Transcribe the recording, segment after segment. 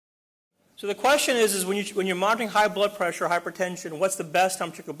So the question is when you're monitoring high blood pressure, hypertension, what's the best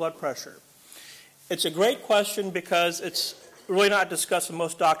time to check your blood pressure? It's a great question because it's really not discussed in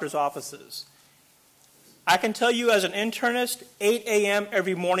most doctors' offices. I can tell you as an internist, 8 a.m.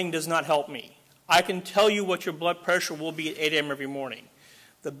 every morning does not help me. I can tell you what your blood pressure will be at 8 a.m. every morning.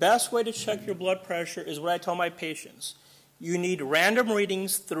 The best way to check your blood pressure is what I tell my patients. You need random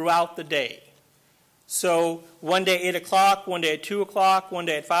readings throughout the day. So one day at 8 o'clock, one day at 2 o'clock, one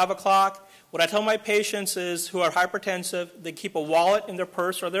day at 5 o'clock. What I tell my patients is who are hypertensive, they keep a wallet in their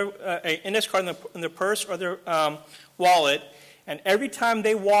purse or an index card in their purse or their wallet, and every time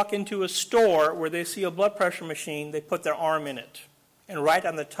they walk into a store where they see a blood pressure machine, they put their arm in it and write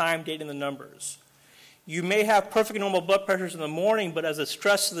down the time, date, and the numbers. You may have perfectly normal blood pressures in the morning, but as the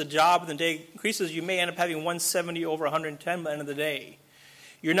stress of the job in the day increases, you may end up having 170 over 110 by the end of the day.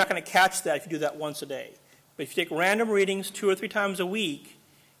 You're not going to catch that if you do that once a day. But if you take random readings 2 or 3 times a week,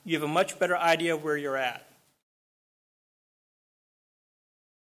 you have a much better idea of where you're at.